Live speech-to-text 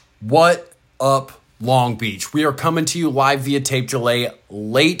What up, Long Beach? We are coming to you live via tape delay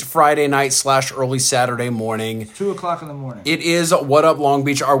late Friday night / early Saturday morning. 2 o'clock in the morning. It is What Up Long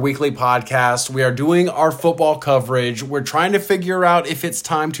Beach, our weekly podcast. We are doing our football coverage. We're trying to figure out if it's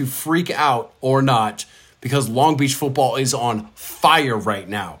time to freak out or not because Long Beach football is on fire right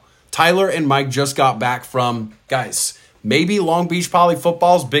now. Tyler and Mike just got back from, guys, maybe Long Beach Poly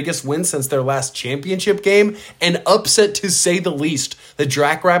football's biggest win since their last championship game. An upset to say the least. The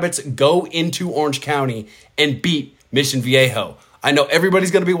Jackrabbits go into Orange County and beat Mission Viejo. I know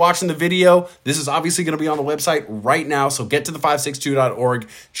everybody's going to be watching the video. This is obviously going to be on the website right now, so get to the562.org.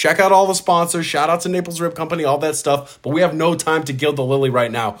 Check out all the sponsors. Shout out to Naples Rib Company, all that stuff. But we have no time to gild the lily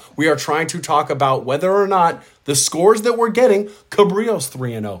right now. We are trying to talk about whether or not the scores that we're getting, Cabrillo's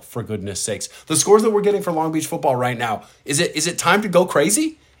 3-0, for goodness sakes. The scores that we're getting for Long Beach football right now, is it time to go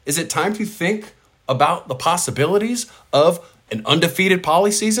crazy? Is it time to think about the possibilities of an undefeated Poly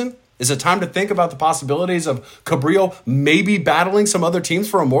season? Is it time to think about the possibilities of Cabrillo maybe battling some other teams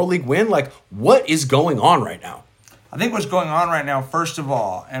for a more league win? Like, what is going on right now? I think what's going on right now, first of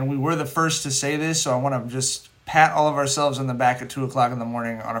all, and we were the first to say this, so I want to just pat all of ourselves on the back at 2 o'clock in the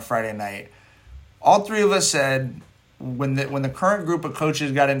morning on a Friday night. All three of us said when the current group of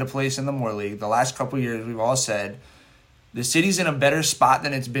coaches got into place in the Moore League, the last couple of years, we've all said the city's in a better spot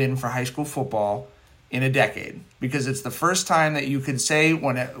than it's been for high school football in a decade, because it's the first time that you could say,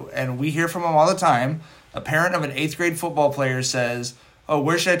 and we hear from them all the time, a parent of an 8th grade football player says, oh,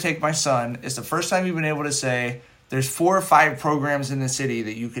 where should I take my son? It's the first time you've been able to say there's 4 or 5 programs in the city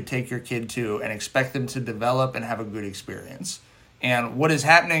that you could take your kid to and expect them to develop and have a good experience. And what is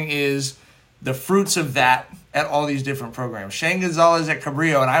happening is the fruits of that at all these different programs. Shane Gonzalez at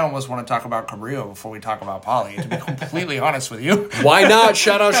Cabrillo, and I almost want to talk about Cabrillo before we talk about Poly, to be completely honest with you. Why not?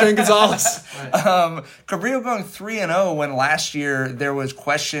 Shout out Shane Gonzalez. Cabrillo going 3-0 when last year there was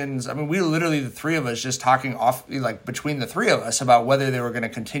questions. I mean, we were literally the three of us just talking off, like between the three of us, about whether they were going to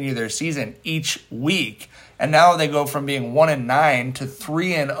continue their season each week. And now they go from being 1-9 to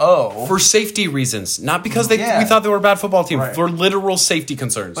 3-0 for safety reasons, not because we thought they were a bad football team, right. For literal safety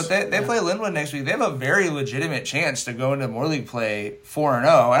concerns. But they play Linwood next week. They have a very legitimate chance to go into Moore League play 4-0.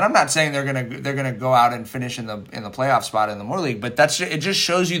 And I'm not saying they're gonna go out and finish in the playoff spot in the Moore League, but it just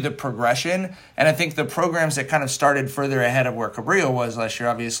shows you the progression. And I think the programs that kind of started further ahead of where Cabrillo was last year,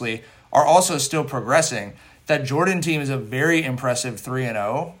 obviously, are also still progressing. That Jordan team is a very impressive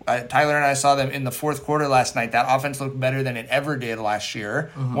 3-0. Tyler and I saw them in the fourth quarter last night. That offense looked better than it ever did last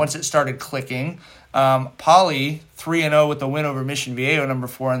year once it started clicking. Poly, 3-0 with the win over Mission Viejo, number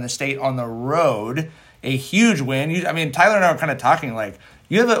 4 in the state on the road. A huge win. Tyler and I were kind of talking like,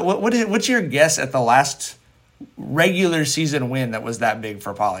 you have what's your guess at the last regular season win that was that big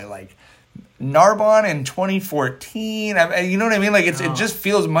for Poly? Like, Narbonne in 2014. You know what I mean? Like, it just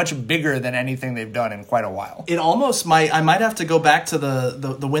feels much bigger than anything they've done in quite a while. It almost might. I might have to go back to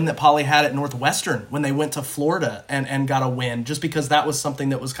the win that Poly had at Northwestern when they went to Florida and got a win, just because that was something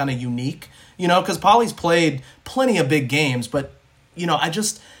that was kind of unique. Because Poly's played plenty of big games, but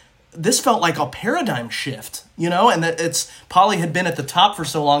this felt like a paradigm shift. And that Poly had been at the top for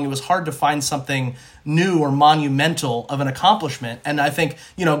so long, it was hard to find something new or monumental of an accomplishment. And I think,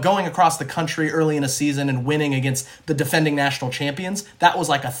 going across the country early in a season and winning against the defending national champions, that was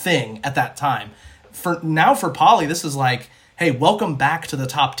like a thing at that time. For Poly, this is like, hey, welcome back to the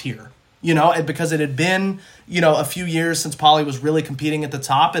top tier. Because it had been, a few years since Poly was really competing at the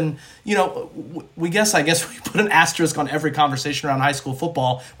top. And, I guess we put an asterisk on every conversation around high school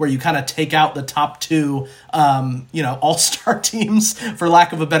football where you kind of take out the top 2, all-star teams, for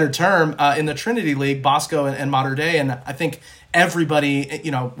lack of a better term, in the Trinity League, Bosco and Mater Dei. And I think everybody,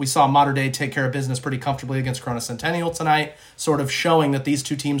 we saw Mater Dei take care of business pretty comfortably against Corona Centennial tonight, sort of showing that these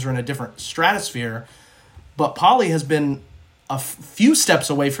two teams are in a different stratosphere. But Poly has been a few steps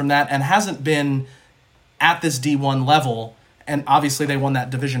away from that and hasn't been at this D1 level. And obviously they won that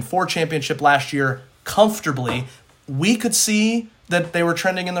Division 4 championship last year comfortably. We could see that they were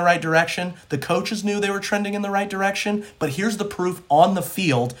trending in the right direction. The coaches knew they were trending in the right direction. But here's the proof on the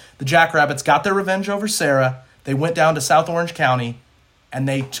field. The Jackrabbits got their revenge over Sarah. They went down to South Orange County, and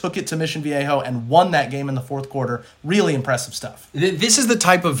they took it to Mission Viejo and won that game in the fourth quarter. Really impressive stuff. This is the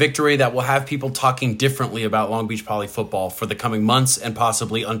type of victory that will have people talking differently about Long Beach Poly football for the coming months and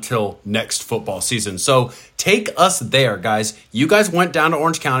possibly until next football season. So take us there, guys. You guys went down to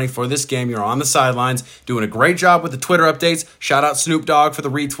Orange County for this game. You're on the sidelines, doing a great job with the Twitter updates. Shout out Snoop Dogg for the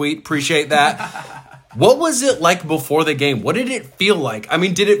retweet. Appreciate that. What was it like before the game? What did it feel like?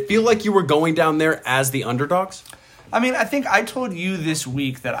 Did it feel like you were going down there as the underdogs? I think I told you this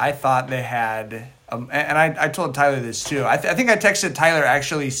week that I thought they had and I told Tyler this too. I think I texted Tyler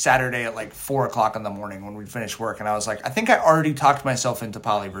actually Saturday at like 4 o'clock in the morning when we finished work, and I was like, I think I already talked myself into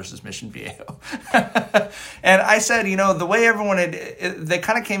Poly versus Mission Viejo. And I said, the way everyone they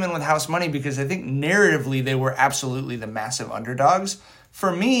kind of came in with house money because I think narratively they were absolutely the massive underdogs.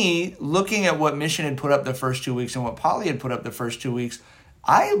 For me, looking at what Mission had put up the first 2 weeks and what Poly had put up the first 2 weeks,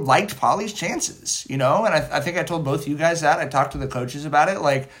 I liked Poly's chances, and I think I told both you guys that. I talked to the coaches about it.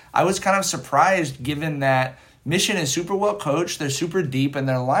 Like, I was kind of surprised given that Mission is super well coached, they're super deep, and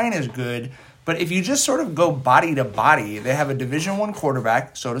their line is good. But if you just sort of go body to body, they have a Division I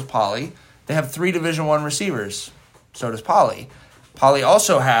quarterback, so does Poly. They have 3 Division I receivers, so does Poly. Poly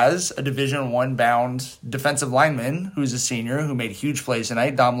also has a Division I bound defensive lineman who's a senior who made huge plays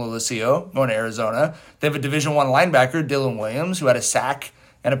tonight, Dom Lulacio, going to Arizona. They have a Division I linebacker, Dylan Williams, who had a sack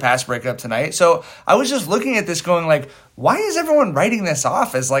and a pass breakup tonight. So I was just looking at this going like, why is everyone writing this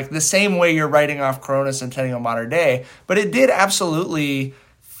off as like the same way you're writing off Corona Centennial Mater Dei? But it did absolutely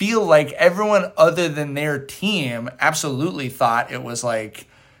feel like everyone other than their team absolutely thought it was like,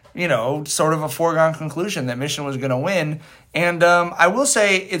 sort of a foregone conclusion that Mission was going to win. And I will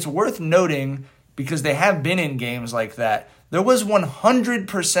say it's worth noting, because they have been in games like that, there was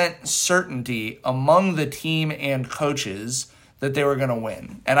 100% certainty among the team and coaches that they were going to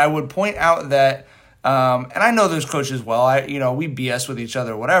win. And I would point out that, and I know those coaches well, we BS with each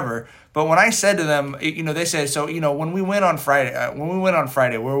other, whatever. But when I said to them, they said, so, when we win on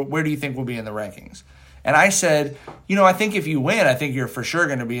Friday, where do you think we'll be in the rankings? And I said, I think if you win, I think you're for sure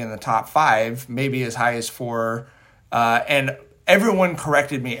going to be in the top 5, maybe as high as 4. And everyone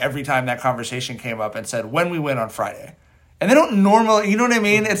corrected me every time that conversation came up and said, when we win on Friday. And they don't normally, you know what I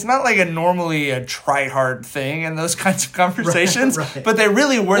mean? It's not like normally a try-hard thing in those kinds of conversations, right. But they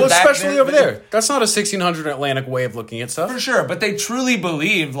really were that. Especially over there. That's not a 1600 Atlantic way of looking at stuff. For sure, but they truly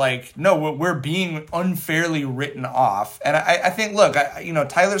believe, like, no, we're being unfairly written off. And I think, look,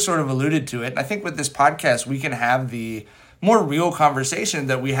 Tyler sort of alluded to it, and I think with this podcast, we can have the more real conversation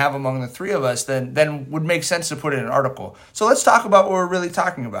that we have among the 3 of us than would make sense to put in an article. So let's talk about what we're really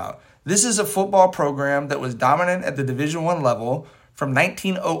talking about. This is a football program that was dominant at the Division I level from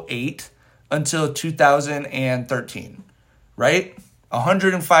 1908 until 2013, right?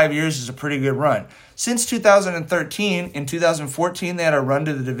 105 years is a pretty good run. Since 2013, in 2014, they had a run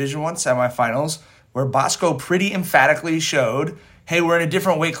to the Division I semifinals where Bosco pretty emphatically showed, hey, we're in a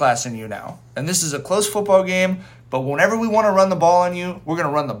different weight class than you now. And this is a close football game, but whenever we want to run the ball on you, we're going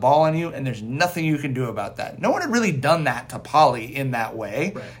to run the ball on you, and there's nothing you can do about that. No one had really done that to Poly in that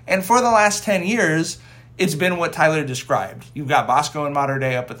way. Right. And for the last 10 years, it's been what Tyler described. You've got Bosco and Mater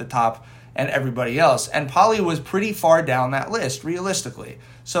Dei up at the top and everybody else. And Poly was pretty far down that list, realistically.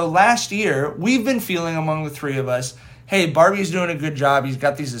 So last year, we've been feeling among the 3 of us, hey, Barbie's doing a good job. He's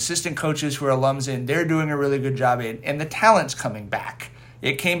got these assistant coaches who are alums in. They're doing a really good job in, and the talent's coming back.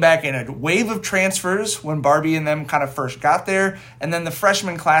 It came back in a wave of transfers when Barbie and them kind of first got there, and then the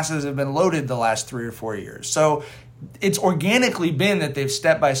freshman classes have been loaded the last 3 or 4 years. So it's organically been that they've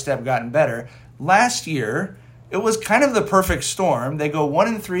step-by-step gotten better. Last year, it was kind of the perfect storm. They go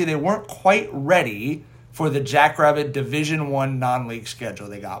 1-3. They weren't quite ready for the Jackrabbit Division I non-league schedule.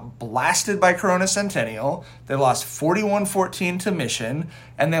 They got blasted by Corona Centennial. They lost 41-14 to Mission,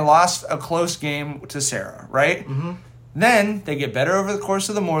 and they lost a close game to Sarah, right? Mm-hmm. Then they get better over the course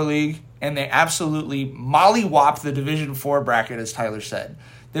of the Moore League, and they absolutely mollywop the Division IV bracket, as Tyler said.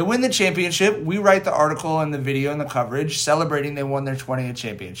 They win the championship. We write the article and the video and the coverage celebrating they won their 20th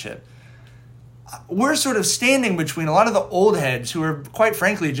championship. We're sort of standing between a lot of the old heads who are, quite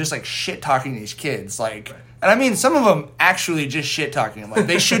frankly, just like shit-talking these kids. Like, and I mean, some of them actually just shit-talking them. Like,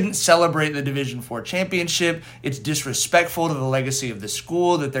 they shouldn't celebrate the Division IV championship. It's disrespectful to the legacy of the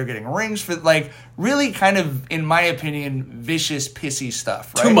school that they're getting rings for. Like, really kind of, in my opinion, vicious, pissy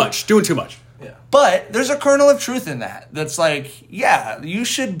stuff, right? Too much. Doing too much. Yeah. But there's a kernel of truth in that. That's like, yeah, you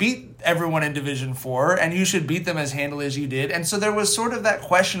should beat everyone in Division IV, and you should beat them as handily as you did. And so there was sort of that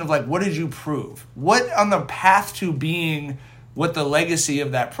question of, like, what did you prove? What on the path to being what the legacy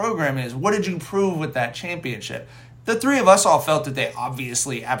of that program is, what did you prove with that championship? The 3 of us all felt that they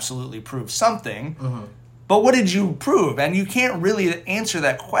obviously absolutely proved something, but what did you prove? And you can't really answer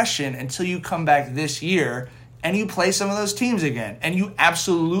that question until you come back this year and you play some of those teams again, and you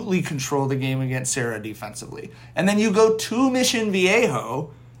absolutely control the game against Sarah defensively. And then you go to Mission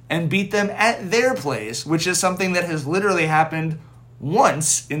Viejo and beat them at their place, which is something that has literally happened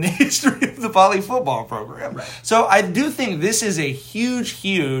once in the history of the Poly football program. Right. So I do think this is a huge,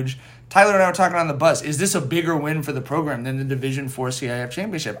 huge Tyler and I were talking on the bus. Is this a bigger win for the program than the Division IV CIF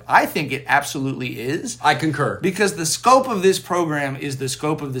championship? I think it absolutely is. I concur. Because the scope of this program is the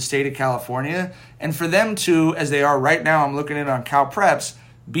scope of the state of California. And for them to, as they are right now, I'm looking at it on CalPreps,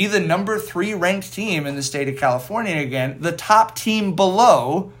 be the number 3 ranked team in the state of California again, the top team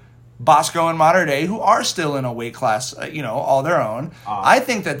below Bosco and Mater Dei, who are still in a weight class, all their own. I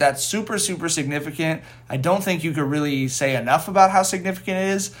think that that's super, super significant. I don't think you could really say enough about how significant it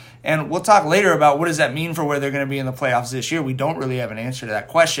is. And we'll talk later about what does that mean for where they're going to be in the playoffs this year. We don't really have an answer to that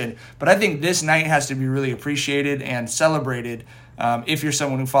question. But I think this night has to be really appreciated and celebrated if you're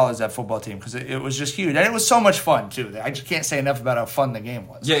someone who follows that football team, because it was just huge. And it was so much fun, too. I just can't say enough about how fun the game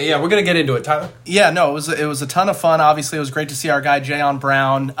was. Yeah, we're going to get into it. Tyler? Yeah, no, it was a ton of fun. Obviously, it was great to see our guy, Jayon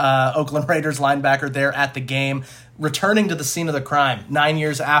Brown, Oakland Raiders linebacker, there at the game, returning to the scene of the crime 9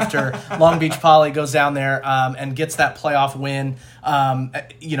 years after Long Beach Poly goes down there and gets that playoff win.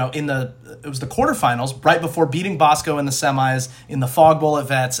 It was the quarterfinals, right before beating Bosco in the semis, in the Fog Bowl at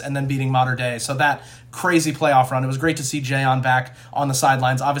Vets, and then beating Mater Dei. So that crazy playoff run. It was great to see Jayon back on the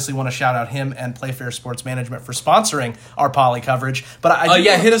sidelines. Obviously, want to shout out him and Playfair Sports Management for sponsoring our Poly coverage. But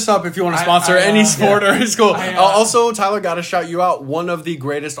hit us up if you want to sponsor any sport or any school. Also, Tyler, got to shout you out. One of the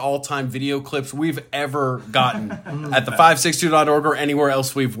greatest all-time video clips we've ever gotten at the 562.org or anywhere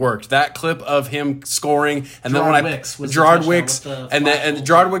else we've worked. That clip of him scoring, and Gerard Wicks, and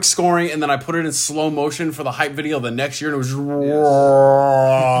Gerard Wicks scoring, and then I put it in slow motion for the hype video the next year, and it was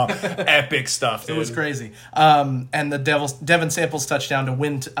epic stuff, dude. It was crazy. And the Devin Samples touchdown to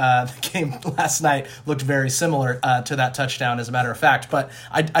win the game last night looked very similar to that touchdown, as a matter of fact. But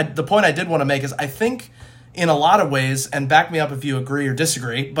the point I did want to make is I think in a lot of ways, and back me up if you agree or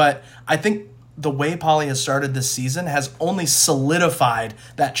disagree, but I think the way Poly has started this season has only solidified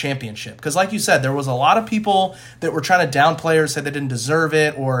that championship. Because like you said, there was a lot of people that were trying to down players, say they didn't deserve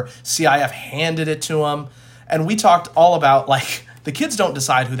it, or CIF handed it to them. And we talked all about, the kids don't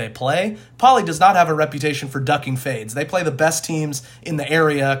decide who they play. Poly does not have a reputation for ducking fades. They play the best teams in the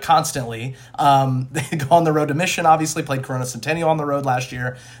area constantly. They go on the road to Mission, obviously, played Corona Centennial on the road last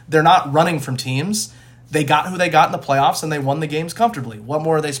year. They're not running from teams. They got who they got in the playoffs, and they won the games comfortably. What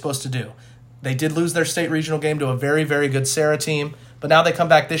more are they supposed to do? They did lose their state regional game to a very, very good Sarah team, but now they come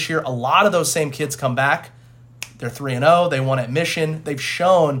back this year. A lot of those same kids come back. They're 3-0. They won at Mission. They've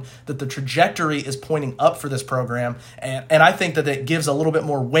shown that the trajectory is pointing up for this program, and I think that it gives a little bit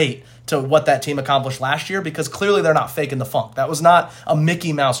more weight to what that team accomplished last year, because clearly they're not faking the funk. That was not a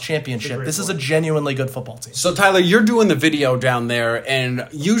Mickey Mouse championship. This is a genuinely good football team. So, Tyler, you're doing the video down there, and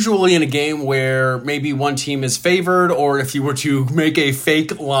usually in a game where maybe one team is favored, or if you were to make a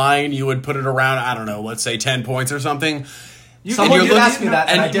fake line, you would put it around, I don't know, let's say 10 points or something. Someone did ask me that,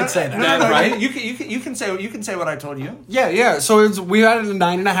 and I did say that. No, right? You can say what I told you. Yeah. So we had it at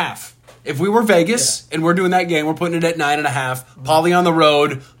 9.5. If we were Vegas and we're doing that game, we're putting it at 9.5. Poly on the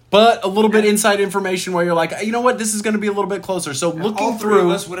road, but a little bit inside information where you're like, you know what, this is going to be a little bit closer. So looking all through, three of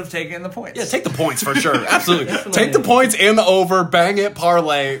us would have taken the points. Yeah, take the points for sure. Absolutely, take the points and the over. Bang it,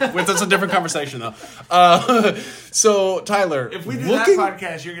 parlay. That's a different conversation though. So Tyler, if we do that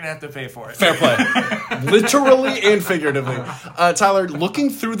podcast, you're going to have to pay for it. Fair play, literally and figuratively. Tyler, looking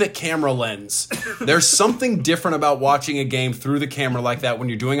through the camera lens, there's something different about watching a game through the camera like that when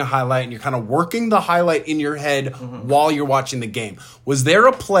you're doing a highlight and you're kind of working the highlight in your head while you're watching the game. Was there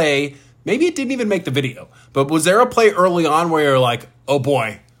a play? Maybe it didn't even make the video, but was there a play early on where you're like, "Oh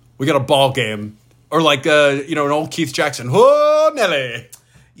boy, we got a ball game," or like an old Keith Jackson, "Oh Nelly."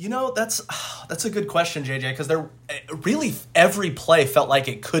 That's a good question, JJ, because really every play felt like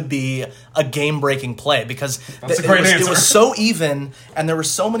it could be a game-breaking play, because it was so even, and there were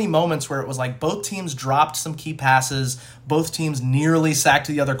so many moments where it was like both teams dropped some key passes, both teams nearly sacked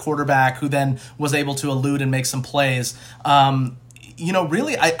the other quarterback, who then was able to elude and make some plays.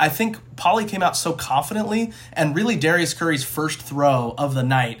 Really, I think Poly came out so confidently, and really Darius Curry's first throw of the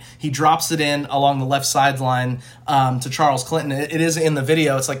night, he drops it in along the left sideline to Charles Clinton. It is in the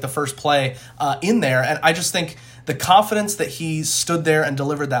video. It's like the first play in there, and I just think the confidence that he stood there and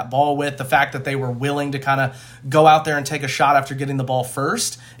delivered that ball with, the fact that they were willing to kind of go out there and take a shot after getting the ball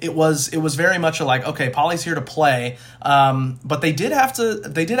first, it was very much like, okay, Poly's here to play, but they did have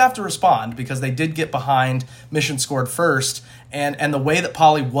to respond, because they did get behind. Mission scored first, and the way that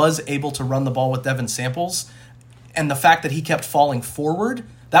Poly was able to run the ball with Devin Samples, and the fact that he kept falling forward,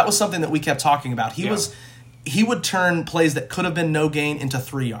 that was something that we kept talking about. He would turn plays that could have been no gain into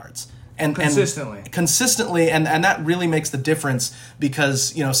 3 yards. and consistently, and that really makes the difference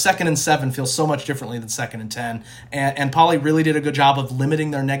because 2nd and 7 feels so much differently than 2nd and 10, and Poly really did a good job of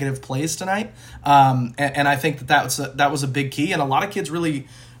limiting their negative plays tonight, and I think that was a big key, and a lot of kids really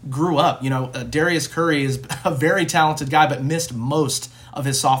grew up. Darius Curry is a very talented guy, but missed most of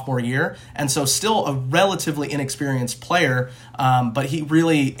his sophomore year, and so still a relatively inexperienced player, but he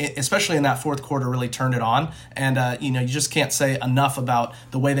really, especially in that fourth quarter, really turned it on, and you just can't say enough about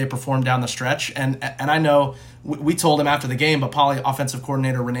the way they performed down the stretch, and I know we told him after the game, but Poly offensive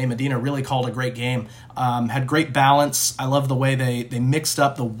coordinator Renee Medina really called a great game, had great balance. I love the way they mixed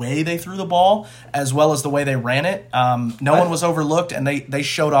up the way they threw the ball as well as the way they ran it. No one was overlooked, and they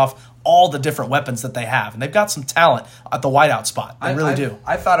showed off all the different weapons that they have, and they've got some talent at the wideout spot. They really do.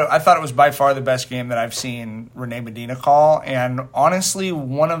 I thought it was by far the best game that I've seen Renee Medina call, and honestly,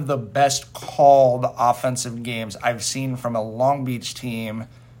 one of the best called offensive games I've seen from a Long Beach team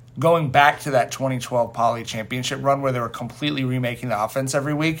going back to that 2012 Poly championship run where they were completely remaking the offense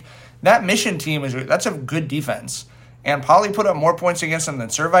every week. That Mission team that's a good defense, and Poly put up more points against them than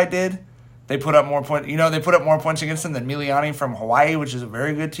Servite did. They put up more points. They put up more points against them than Miliani from Hawaii, which is a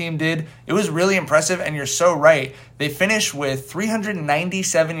very good team, did. It was really impressive, and you're so right. They finished with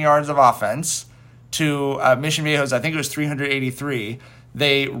 397 yards of offense to Mission Viejo's. I think it was 383.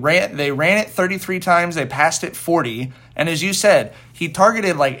 They ran it 33 times. They passed it 40. And as you said, he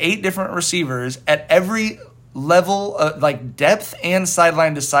targeted like 8 different receivers at every level, like depth and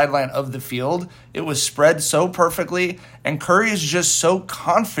sideline to sideline of the field. It was spread so perfectly, and Curry is just so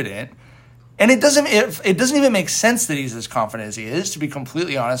confident. And it doesn't even make sense that he's as confident as he is, to be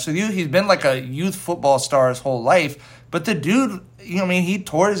completely honest with you. He's been like a youth football star his whole life. But the dude, he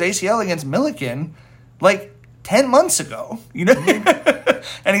tore his ACL against Milliken like 10 months ago,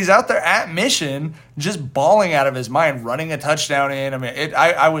 and he's out there at Mission just balling out of his mind, running a touchdown in.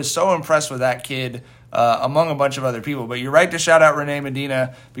 I was so impressed with that kid among a bunch of other people. But you're right to shout out Renee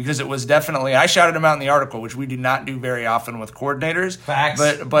Medina, because it was definitely, I shouted him out in the article, which we do not do very often with coordinators. Facts.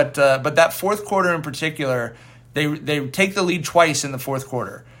 But that fourth quarter in particular, they take the lead twice in the fourth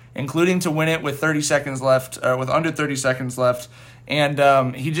quarter, including to win it with 30 seconds left, with under 30 seconds left,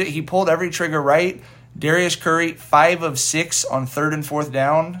 and he pulled every trigger right. Darius Curry, 5 of 6 on 3rd and 4th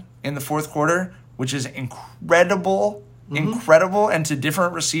down in the fourth quarter, which is incredible, and to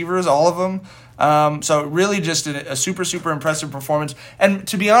different receivers, all of them. So really just a super, super impressive performance. And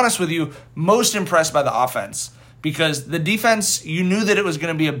to be honest with you, most impressed by the offense, because the defense, you knew that it was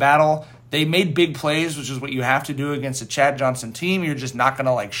going to be a battle. They made big plays, which is what you have to do against a Chad Johnson team. You're just not going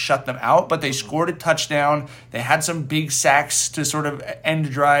to shut them out. But they scored a touchdown. They had some big sacks to sort of end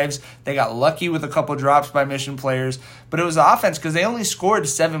drives. They got lucky with a couple drops by Mission players. But it was the offense, because they only scored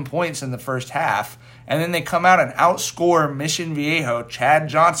 7 points in the first half. And then they come out and outscore Mission Viejo, Chad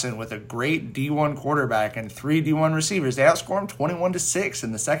Johnson, with a great D1 quarterback and 3 D1 receivers. They outscore him 21-6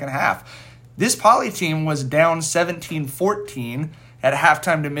 in the second half. This Poly team was down 17-14 at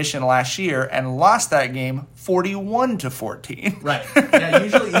halftime to Mission last year and lost that game 41-14. Right.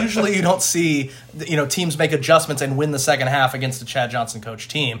 Yeah. Usually you don't see teams make adjustments and win the second half against a Chad Johnson coach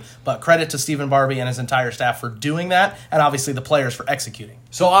team. But credit to Stephen Barbie and his entire staff for doing that, and obviously the players for executing.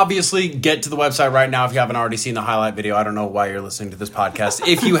 So obviously, get to the website right now if you haven't already seen the highlight video. I don't know why you're listening to this podcast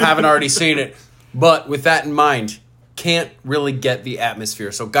if you haven't already seen it. But with that in mind, can't really get the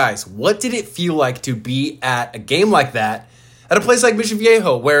atmosphere. So guys, what did it feel like to be at a game like that? At a place like Mission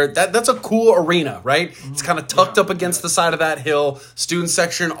Viejo, where that's a cool arena, right? It's kind of tucked up against the side of that hill. Student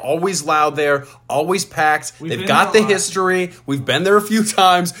section, always loud there, always packed. They've got the history. We've been there a few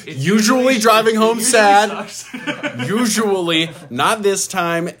times. Usually driving home sad. Usually, not this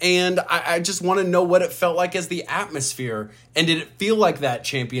time. And I just want to know what it felt like as the atmosphere. And did it feel like that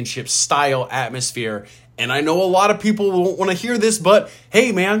championship-style atmosphere? And I know a lot of people won't want to hear this, but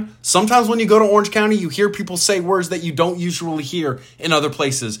hey, man, sometimes when you go to Orange County, you hear people say words that you don't usually hear in other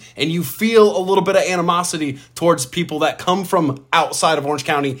places. And you feel a little bit of animosity towards people that come from outside of Orange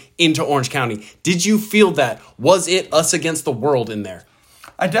County into Orange County. Did you feel that? Was it us against the world in there?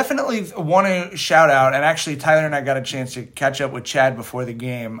 I definitely want to shout out, and actually Tyler and I got a chance to catch up with Chad before the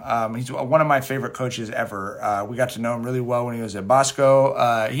game. He's one of my favorite coaches ever. We got to know him really well when he was at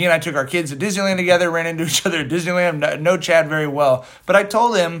Bosco. He and I took our kids to Disneyland together, ran into each other at Disneyland, know Chad very well. But I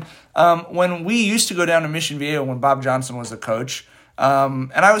told him when we used to go down to Mission Viejo when Bob Johnson was the coach,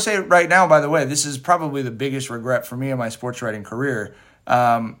 and I would say right now, by the way, this is probably the biggest regret for me in my sports writing career.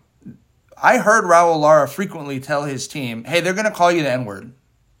 I heard Raul Lara frequently tell his team, hey, they're going to call you the N-word.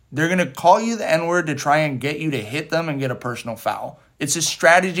 They're going to call you the N-word to try and get you to hit them and get a personal foul. It's a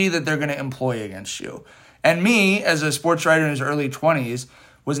strategy that they're going to employ against you. And me, as a sports writer in his early 20s,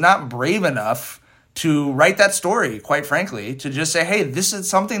 was not brave enough to write that story, quite frankly, to just say, hey, this is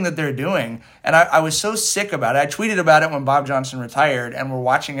something that they're doing. And I was so sick about it. I tweeted about it when Bob Johnson retired, and we're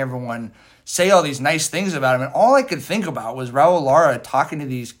watching everyone say all these nice things about him. And all I could think about was Raul Lara talking to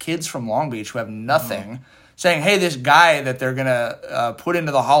these kids from Long Beach who have nothing, saying, hey, this guy that they're going to put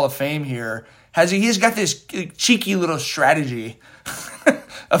into the Hall of Fame here, he's got this cheeky little strategy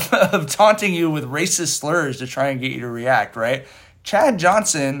of taunting you with racist slurs to try and get you to react, right? Chad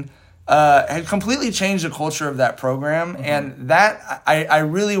Johnson had completely changed the culture of that program. And that I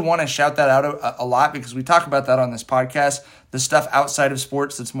really want to shout that out a lot, because we talk about that on this podcast, the stuff outside of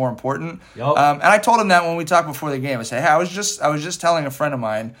sports that's more important. Yep. And I told him that when we talked before the game. I said, hey, I was just telling a friend of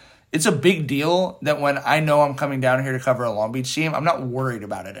mine, it's a big deal that when I know I'm coming down here to cover a Long Beach team, I'm not worried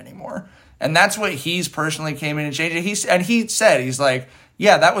about it anymore. And that's what he's personally came in and changed it. He said, he's like,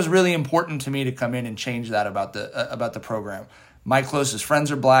 yeah, that was really important to me to come in and change that about the program. My closest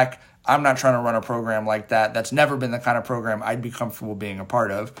friends are black. I'm not trying to run a program like that. That's never been the kind of program I'd be comfortable being a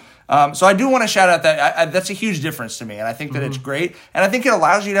part of. So I do want to shout out that that's a huge difference to me, and I think that it's great. And I think it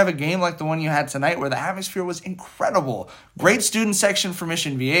allows you to have a game like the one you had tonight where the atmosphere was incredible. Great student section for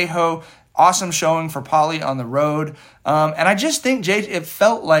Mission Viejo. Awesome showing for Poly on the road. And I just think, Jay, it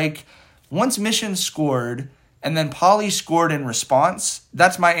felt like once Mission scored and then Poly scored in response,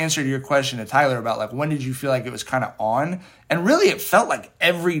 that's my answer to your question to Tyler about like when did you feel like it was kind of on? And really it felt like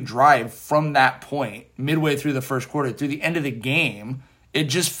every drive from that point, midway through the first quarter, through the end of the game, it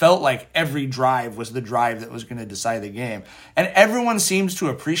just felt like every drive was the drive that was going to decide the game. And everyone seems to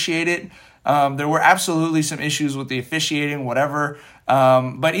appreciate it. There were absolutely some issues with the officiating, whatever.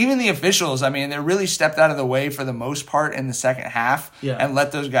 But even the officials, I mean, they really stepped out of the way for the most part in the second half and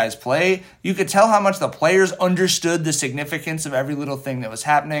let those guys play. You could tell how much the players understood the significance of every little thing that was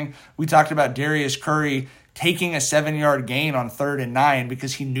happening. We talked about Darius Curry taking a 7-yard gain on 3rd and 9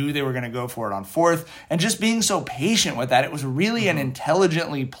 because he knew they were going to go for it on 4th, and just being so patient with that. It was really an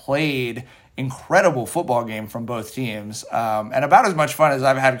intelligently played, incredible football game from both teams, and about as much fun as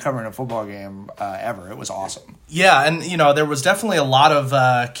I've had covering a football game ever. It was awesome. Yeah, and there was definitely a lot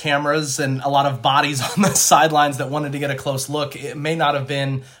of cameras and a lot of bodies on the sidelines that wanted to get a close look. It may not have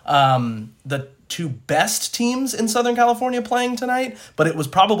been the two best teams in Southern California playing tonight, but it was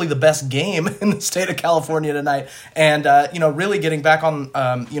probably the best game in the state of California tonight. And really getting back on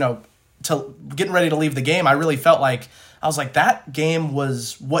to getting ready to leave the game, I really felt like that game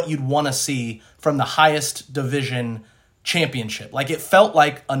was what you'd want to see from the highest division championship. Like, it felt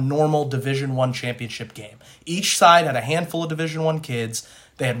like a normal Division I championship game. Each side had a handful of Division I kids.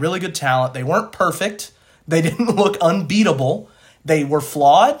 They had really good talent. They weren't perfect. They didn't look unbeatable. They were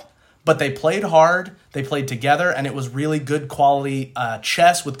flawed, but they played hard. They played together, and it was really good quality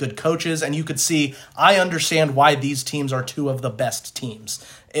chess with good coaches. And you could see, I understand why these teams are two of the best teams.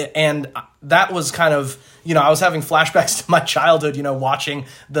 And that was kind of, I was having flashbacks to my childhood, watching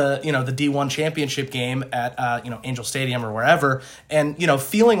the D1 championship game at, Angel Stadium or wherever, and,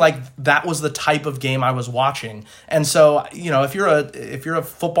 feeling like that was the type of game I was watching. And so, if you're a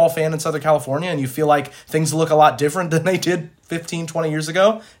football fan in Southern California and you feel like things look a lot different than they did 15, 20 years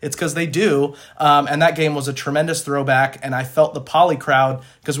ago, it's because they do. And that game was a tremendous throwback. And I felt the Poly crowd,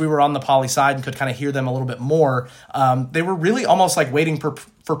 because we were on the Poly side and could kind of hear them a little bit more. They were really almost like waiting for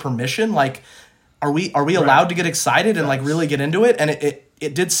permission. Like, are we allowed to get excited and like really get into it? And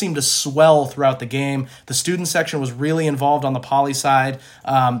it did seem to swell throughout the game. The student section was really involved on the Poly side.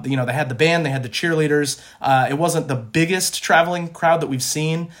 They had the band, they had the cheerleaders. It wasn't the biggest traveling crowd that we've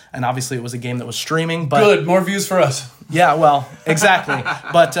seen, and obviously it was a game that was streaming. But good, more views for us. Yeah, well, exactly.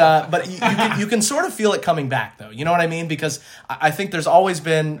 But you can sort of feel it coming back, though. You know what I mean? Because I think there's always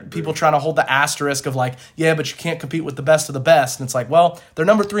been people trying to hold the asterisk of like, yeah, but you can't compete with the best of the best. And it's like, well, they're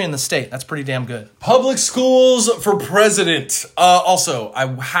number 3 in the state. That's pretty damn good. Public schools for president. Also, I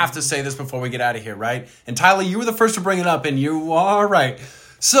have to say this before we get out of here, right? And Tyler, you were the first to bring it up, and you are right.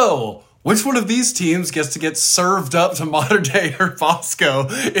 So, which one of these teams gets to get served up to Mater Dei or Bosco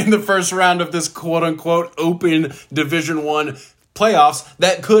in the first round of this quote-unquote open Division I playoffs?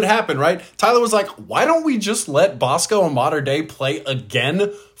 That could happen, right? Tyler was like, why don't we just let Bosco and Mater Dei play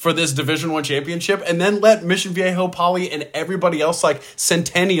again for this Division I championship, and then let Mission Viejo, Poly, and everybody else like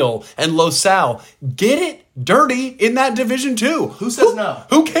Centennial and Los Al get it dirty in that Division II? Who says no?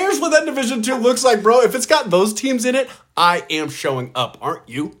 Who cares what that Division II looks like, bro? If it's got those teams in it, I am showing up, aren't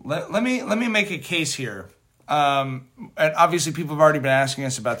you? Let me make a case here. And obviously people have already been asking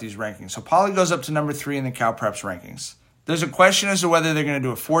us about these rankings. So Poly goes up to number 3 in the Cal Preps rankings. There's a question as to whether they're going to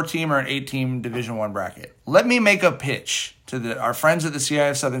do a 4-team or an 8-team Division I bracket. Let me make a pitch to our friends at the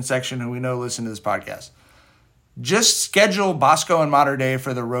CIF Southern section who we know listen to this podcast. just schedule Bosco and Mater Dei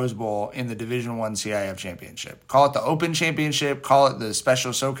for the Rose Bowl in the Division I CIF Championship. Call it the Open Championship. Call it the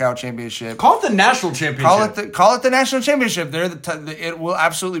Special SoCal Championship. Call it the National Championship. Call it the National Championship. It will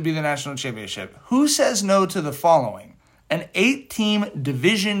absolutely be the National Championship. Who says no to the following? An 8-team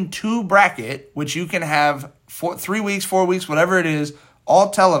Division II bracket, which you can have 3 weeks, 4 weeks, whatever it is, all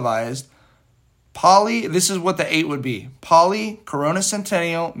televised. Poly, this is what the 8 would be. Poly, Corona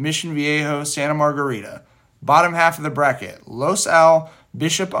Centennial, Mission Viejo, Santa Margarita. Bottom half of the bracket. Los Al,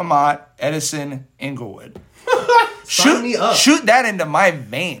 Bishop Amat, Edison, Inglewood. Sign me up. Shoot that into my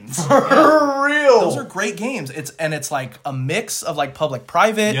veins. For real. Those are great games. It's like a mix of like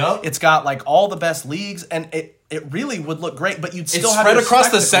public-private. Yep. It's got like all the best leagues, and it really would look great. But you'd still It's have spread your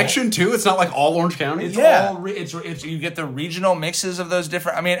across the spectacle. section too. It's not like all Orange County. It's you get the regional mixes of those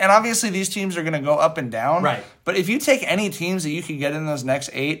different. I mean, and obviously these teams are going to go up and down. Right. But if you take any teams that you can get in those next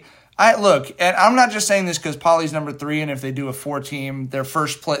 8, and I'm not just saying this because Poly's number 3, and if they do a 4-team, their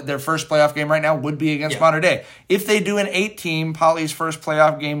first playoff game right now would be against Mater Dei. If they do an 8-team, Poly's first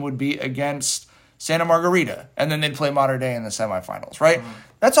playoff game would be against Santa Margarita, and then they'd play Mater Dei in the semifinals, right? Mm-hmm.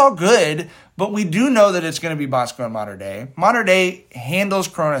 That's all good, but we do know that it's going to be Bosco and Mater Dei. Mater Dei handles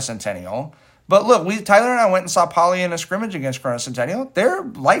Corona Centennial. But look, Tyler and I went and saw Poly in a scrimmage against Corona Centennial. They're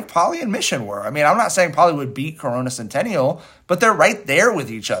like Poly and Mission were. I mean, I'm not saying Poly would beat Corona Centennial, but they're right there with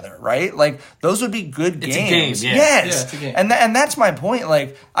each other, right? Like, those would be good games. It's a game, yeah. Yes. Yeah, it's a game. And that's my point.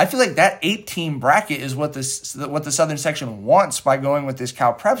 Like, I feel like that 8-team bracket is what the Southern Section wants by going with this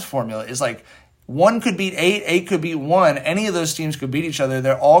Cal Preps formula, is like, 1 could beat 8 could beat 1. Any of those teams could beat each other.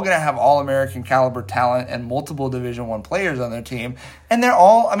 They're all going to have All-American caliber talent and multiple Division I players on their team. And they're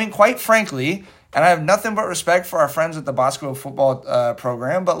all, I mean, quite frankly, and I have nothing but respect for our friends at the Bosco football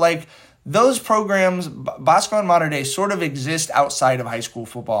program, but like those programs, Bosco and Mater Dei, sort of exist outside of high school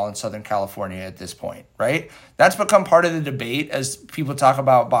football in Southern California at this point, right? That's become part of the debate as people talk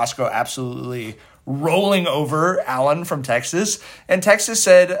about Bosco absolutely rolling over Allen from Texas. And Texas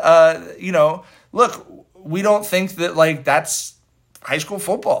said, look, we don't think that like that's high school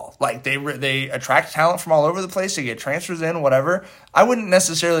football. Like they attract talent from all over the place. They get transfers in, whatever. I wouldn't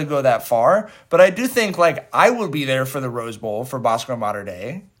necessarily go that far, but I do think like I would be there for the Rose Bowl for Bosco and Mater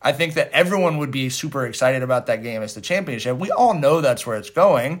Dei. I think that everyone would be super excited about that game as the championship. We all know that's where it's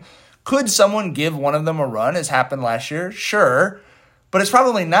going. Could someone give one of them a run as happened last year? Sure. But it's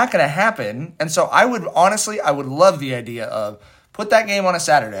probably not going to happen. And so I would love the idea of put that game on a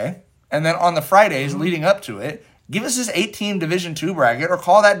Saturday, and then on the Fridays leading up to it, give us this 8-team Division II bracket, or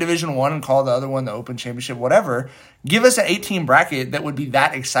call that Division I and call the other one the Open Championship, whatever. Give us an 8-team bracket that would be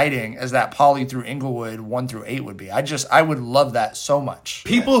that exciting as that Poly through Inglewood 1 through 8 would be. I would love that so much.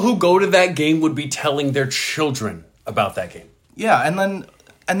 People who go to that game would be telling their children about that game. Yeah, and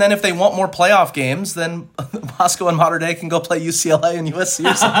then if they want more playoff games, then Bosco and Mater Dei can go play UCLA and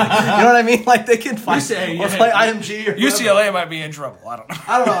USC or something. You know what I mean? Like they can find or play IMG or UCLA might be in trouble. I don't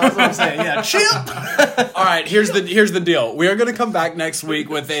know. That's what I'm saying. Yeah, chip. All right, here's the deal. We are going to come back next week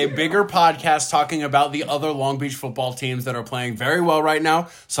with a bigger podcast talking about the other Long Beach football teams that are playing very well right now.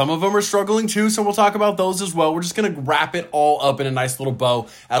 Some of them are struggling too, so we'll talk about those as well. We're just going to wrap it all up in a nice little bow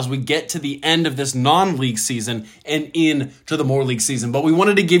as we get to the end of this non-league season and into the more league season. But we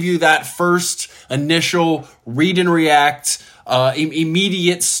wanted to give you that first initial read and react,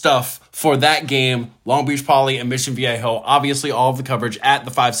 immediate stuff for that game, Long Beach Poly and Mission Viejo. Obviously, all of the coverage at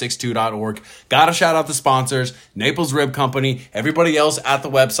the562.org. Gotta shout out the sponsors, Naples Rib Company, everybody else at the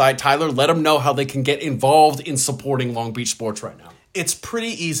website. Tyler, let them know how they can get involved in supporting Long Beach sports right now. It's pretty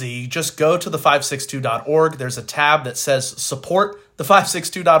easy. You just go to the562.org. There's a tab that says support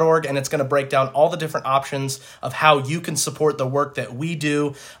the562.org, and it's going to break down all the different options of how you can support the work that we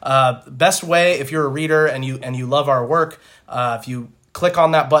do. Best way, if you're a reader and you love our work, if you click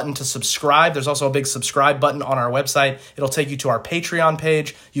on that button to subscribe. There's also a big subscribe button on our website. It'll take you to our Patreon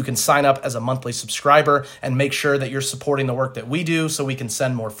page. You can sign up as a monthly subscriber and make sure that you're supporting the work that we do so we can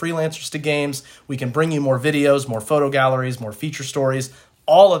send more freelancers to games. We can bring you more videos, more photo galleries, more feature stories,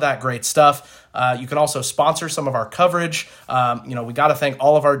 all of that great stuff. You can also sponsor some of our coverage. We got to thank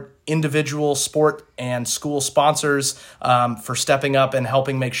all of our individual sport and school sponsors for stepping up and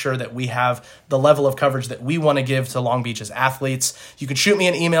helping make sure that we have the level of coverage that we want to give to Long Beach's athletes. You can shoot me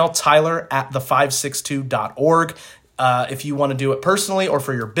an email, tyler@the562.org. If you want to do it personally or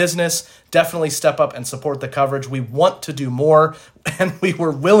for your business, definitely step up and support the coverage. We want to do more, and we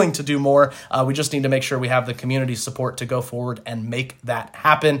were willing to do more. We just need to make sure we have the community support to go forward and make that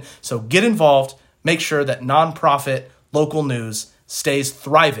happen. So get involved. Make sure that nonprofit local news stays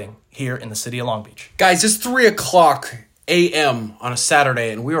thriving here in the city of Long Beach. Guys, it's 3 o'clock a.m. on a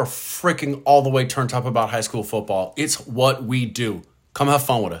Saturday, and we are freaking all the way turned up about high school football. It's what we do. Come have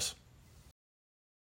fun with us.